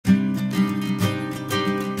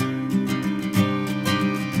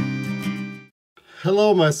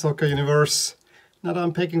Hello my soccer universe. Another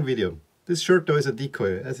unpacking video. This shirt though is a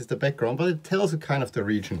decoy, as is the background, but it tells you kind of the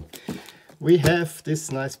region. We have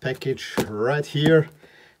this nice package right here.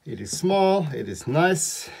 It is small, it is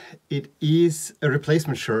nice. It is a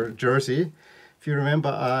replacement jersey. If you remember,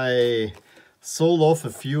 I sold off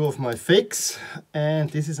a few of my fakes,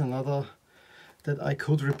 and this is another that I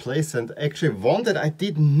could replace, and actually one that I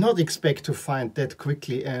did not expect to find that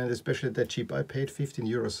quickly and especially that cheap. I paid 15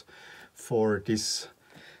 euros for this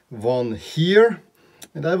one here,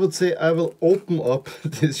 and I would say I will open up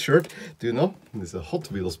this shirt. Do you know? There's a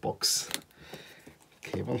Hot Wheels box.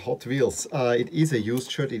 Okay, one Hot Wheels. It is a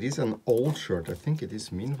used shirt. It is an old shirt. I think it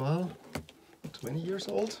is meanwhile 20 years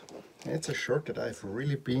old. It's a shirt that I've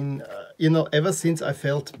really been, ever since I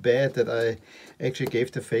felt bad that I actually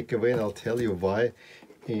gave the fake away, and I'll tell you why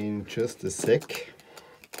in just a sec.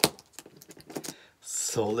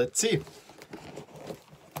 So let's see.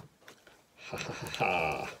 Ha ha ha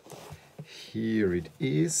ha. Here it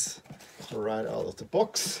is, right out of the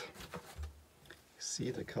box.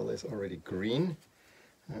 See, the color is already green.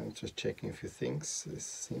 I'm just checking a few things. This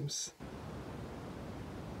seems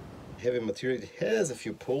heavy material. It has a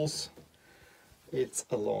few pulls. It's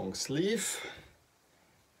a long sleeve,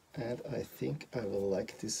 and I think I will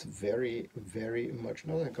like this very, very much.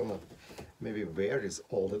 Not I'm gonna maybe wear this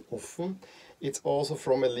all that often. It's also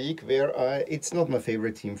from a league where it's not my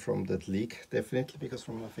favorite team from that league, definitely, because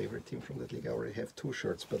from my favorite team from that league I already have two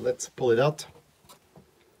shirts. But let's pull it out.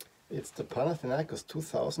 It's the Panathinaikos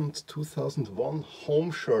 2000-2001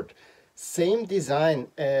 home shirt. Same design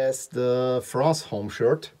as the France home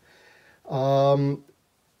shirt. And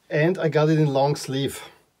I got it in long sleeve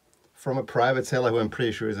from a private seller who I'm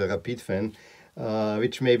pretty sure is a Rapid fan,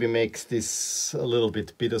 which maybe makes this a little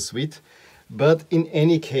bit bittersweet. But in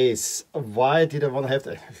any case, why did I want to have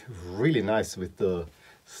that? Really nice with the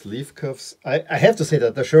sleeve cuffs. I have to say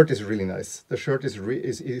that the shirt is really nice. The shirt is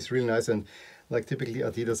really nice, and like typically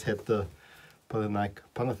Adidas had the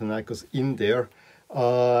Panathinaikos in there.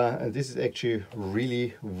 And this is actually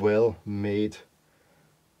really well made.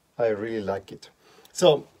 I really like it.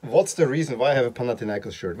 So, what's the reason why I have a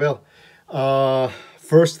Panathinaikos shirt? Well,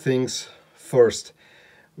 first things first.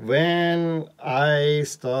 When I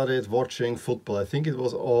started watching football, I think it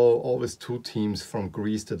was always two teams from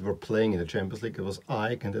Greece that were playing in the Champions League. It was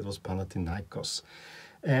AEK and it was Panathinaikos.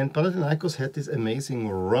 And Panathinaikos had this amazing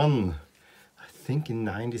run, I think in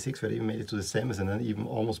 '96, where they even made it to the semis and then even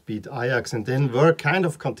almost beat Ajax, and then were kind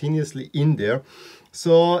of continuously in there.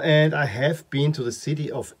 So, and I have been to the city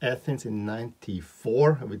of Athens in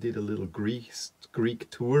 '94. We did a little Greek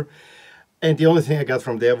tour, and the only thing I got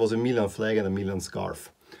from there was a Milan flag and a Milan scarf.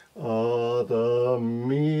 The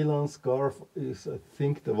Milan scarf is, I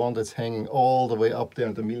think, the one that's hanging all the way up there,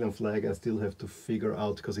 and the Milan flag I still have to figure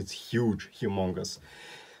out because it's huge, humongous.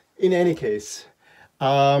 In any case,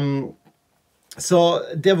 so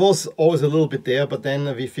there was always a little bit there, but then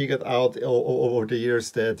we figured out over the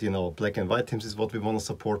years that, black and white teams is what we want to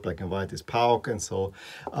support. Black and white is PAOK, and so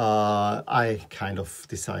I kind of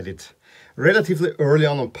decided relatively early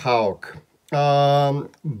on PAOK.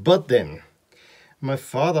 But then my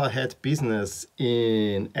father had business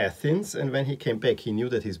in Athens, and when he came back, he knew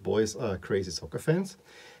that his boys are crazy soccer fans,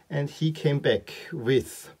 and he came back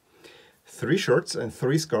with 3 shirts and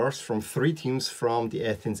 3 scarves from 3 teams from the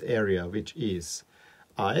Athens area, which is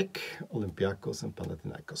AEK, Olympiacos, and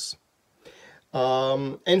Panathinaikos.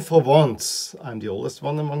 And for once, I'm the oldest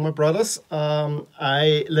one among my brothers.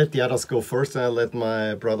 I let the others go first, and I let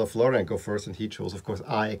my brother Florian go first, and he chose, of course,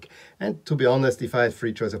 AEK. And to be honest, if I had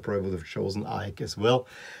free choice, I probably would have chosen AEK as well.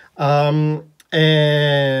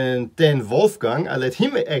 And then Wolfgang, I let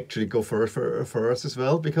him actually go first as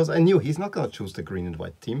well, because I knew he's not going to choose the green and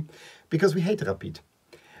white team, because we hate Rapid.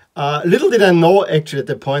 Little did I know actually at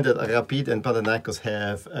the point that Rapid and Panathinaikos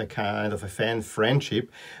have a kind of a fan friendship,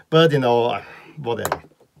 but whatever.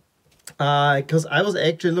 Because I was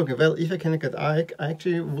actually looking, well, if I can get AEK, I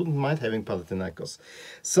actually wouldn't mind having Panathinaikos.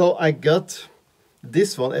 So I got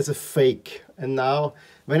this one as a fake, and now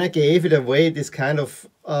when I gave it away, this kind of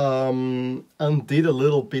undid a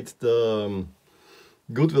little bit the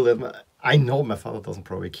goodwill that I know my father doesn't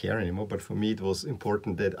probably care anymore, but for me it was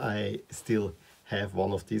important that I still have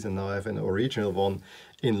one of these, and now I have an original one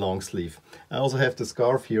in long sleeve. I also have the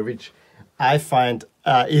scarf here, which I find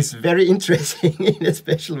is very interesting in a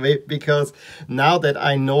special way, because now that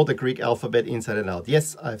I know the Greek alphabet inside and out.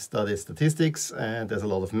 Yes, I've studied statistics, and there's a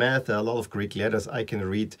lot of math, there are a lot of Greek letters. I can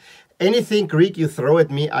read anything Greek you throw at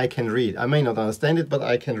me, I can read. I may not understand it, but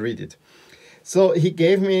I can read it. So he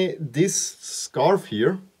gave me this scarf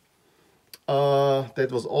here, that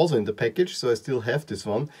was also in the package, so I still have this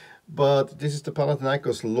one. But this is the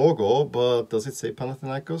Panathinaikos logo, but does it say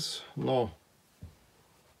Panathinaikos? No.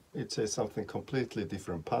 It says something completely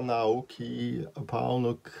different.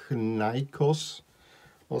 Panathinaikos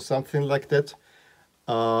or something like that.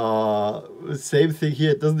 Same thing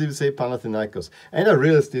here, it doesn't even say Panathinaikos. And I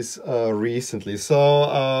realized this recently. So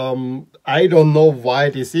I don't know why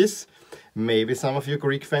this is. Maybe some of you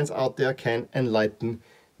Greek fans out there can enlighten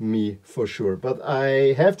me for sure. But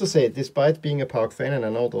I have to say, despite being a PAOK fan, and I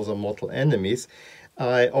know those are mortal enemies,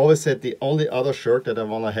 I always said the only other shirt that I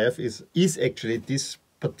want to have is actually this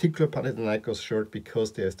particular Panathinaikos shirt,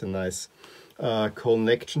 because there's the nice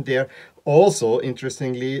connection there. Also,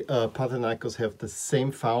 interestingly, Panathinaikos have the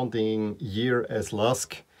same founding year as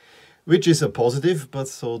LASK, which is a positive, but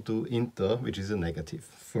so do Inter, which is a negative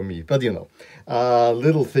for me. But you know,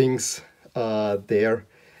 little things there.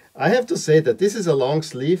 I have to say that this is a long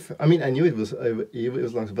sleeve. I mean, I knew it was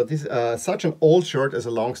long, but this such an old shirt as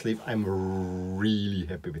a long sleeve, I'm really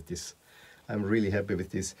happy with this. I'm really happy with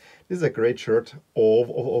this. This is a great shirt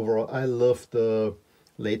overall. I love the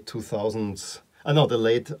late 2000s, the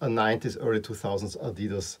late 90s, early 2000s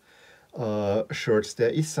Adidas shirts. There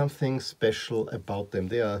is something special about them.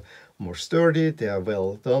 They are more sturdy, they are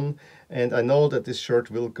well done, and I know that this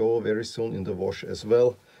shirt will go very soon in the wash as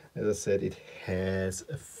well. As I said, it has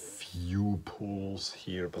a few pulls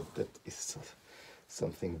here, but that is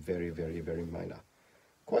something very, very, very minor.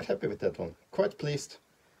 Quite happy with that one, quite pleased.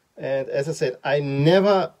 And as I said, I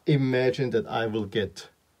never imagined that I will get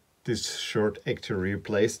this shirt actually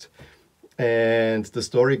replaced. And the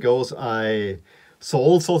story goes, I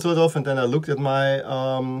sold it off, and then I looked at my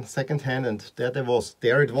second hand, and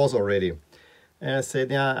there it was already. And I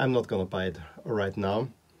said, yeah, I'm not gonna buy it right now.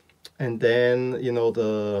 And then, you know,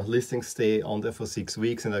 the listings stay on there for 6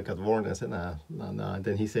 weeks, and I got warned. I said, nah. And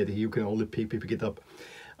then he said, you can only pick it up.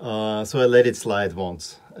 So I let it slide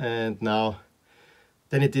once, and now.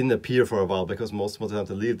 Then it didn't appear for a while, because most of the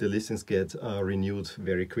time the listings get renewed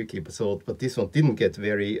very quickly. But this one didn't get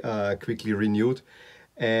very quickly renewed,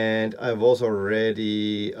 and I was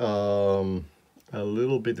already a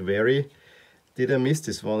little bit wary. Did I miss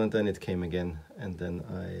this one? And then it came again, and then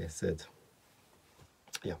I said,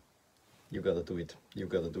 yeah, you gotta do it. You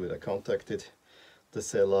gotta do it. I contacted the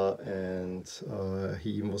seller, and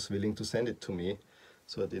he was willing to send it to me,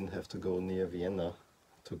 so I didn't have to go near Vienna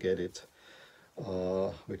to get it.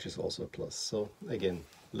 Which is also a plus. So again,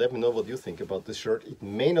 let me know what you think about this shirt. It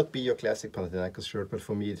may not be your classic Panathinaikos shirt, but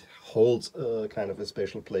for me it holds kind of a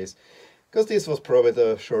special place, because this was probably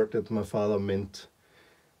the shirt that my father meant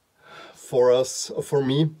for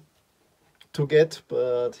me to get,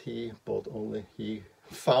 but he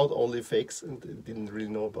found only fakes and didn't really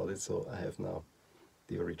know about it. So I have now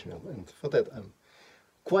the original, and for that I'm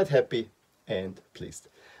quite happy and pleased.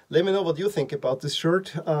 Let me know what you think about this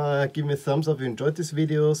shirt. Give me a thumbs up if you enjoyed this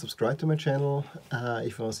video. Subscribe to my channel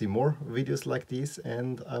if you want to see more videos like these,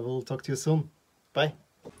 and I will talk to you soon. Bye.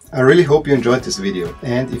 I really hope you enjoyed this video,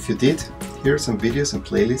 and if you did, here are some videos and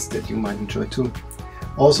playlists that you might enjoy too.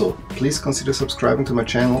 Also, please consider subscribing to my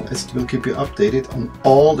channel, as it will keep you updated on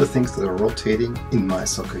all the things that are rotating in my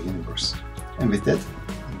soccer universe. And with that,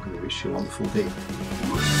 I'm going to wish you a wonderful day.